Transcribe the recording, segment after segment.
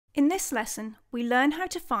In this lesson, we learn how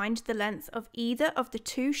to find the length of either of the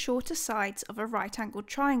two shorter sides of a right-angled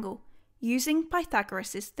triangle using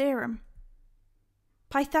Pythagoras' theorem.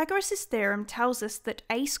 Pythagoras' theorem tells us that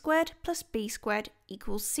a squared plus b squared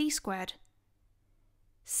equals c squared.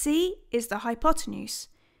 C is the hypotenuse,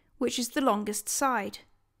 which is the longest side.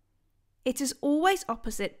 It is always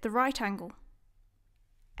opposite the right angle.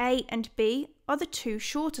 A and b are the two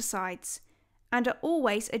shorter sides and are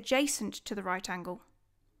always adjacent to the right angle.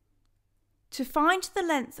 To find the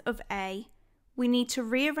length of A, we need to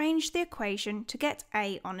rearrange the equation to get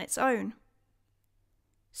A on its own.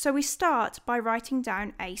 So we start by writing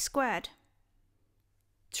down A squared.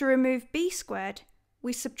 To remove B squared,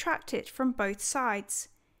 we subtract it from both sides,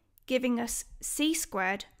 giving us C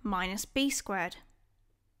squared minus B squared.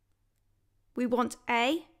 We want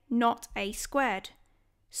A, not A squared,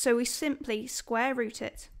 so we simply square root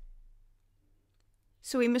it.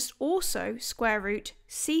 So we must also square root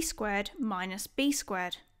c squared minus b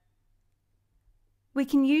squared. We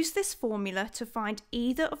can use this formula to find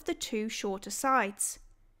either of the two shorter sides.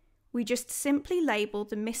 We just simply label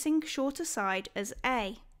the missing shorter side as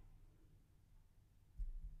A.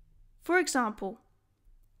 For example,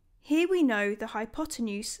 here we know the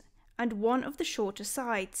hypotenuse and one of the shorter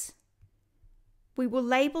sides. We will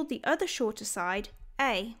label the other shorter side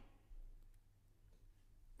A.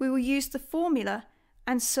 We will use the formula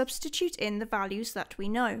and substitute in the values that we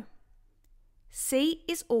know. C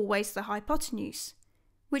is always the hypotenuse,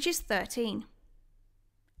 which is 13.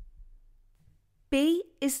 B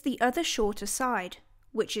is the other shorter side,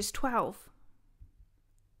 which is 12.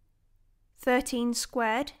 13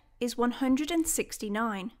 squared is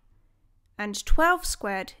 169, and 12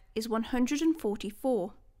 squared is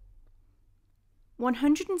 144.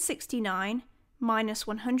 169 minus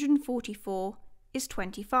 144 is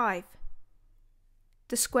 25.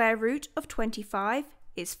 The square root of 25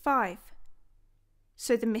 is 5,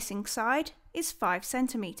 so the missing side is 5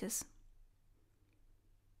 centimetres.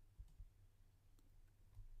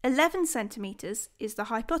 11 centimetres is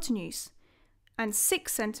the hypotenuse, and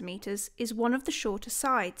 6 centimetres is one of the shorter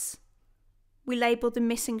sides. We label the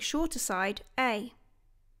missing shorter side A.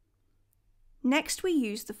 Next we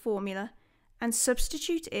use the formula and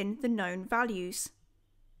substitute in the known values.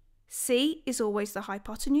 C is always the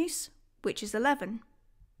hypotenuse, which is 11.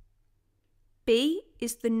 B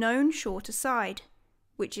is the known shorter side,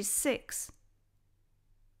 which is 6.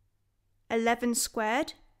 11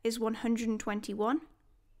 squared is 121,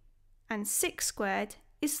 and 6 squared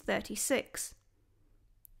is 36.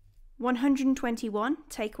 121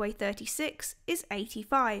 take away 36 is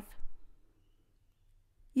 85.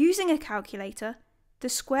 Using a calculator, the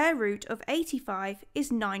square root of 85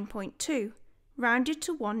 is 9.2, rounded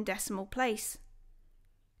to one decimal place.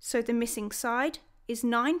 So the missing side is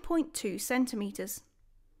 9.2 centimetres.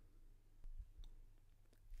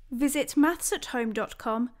 Visit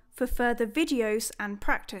mathsathome.com for further videos and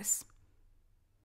practice.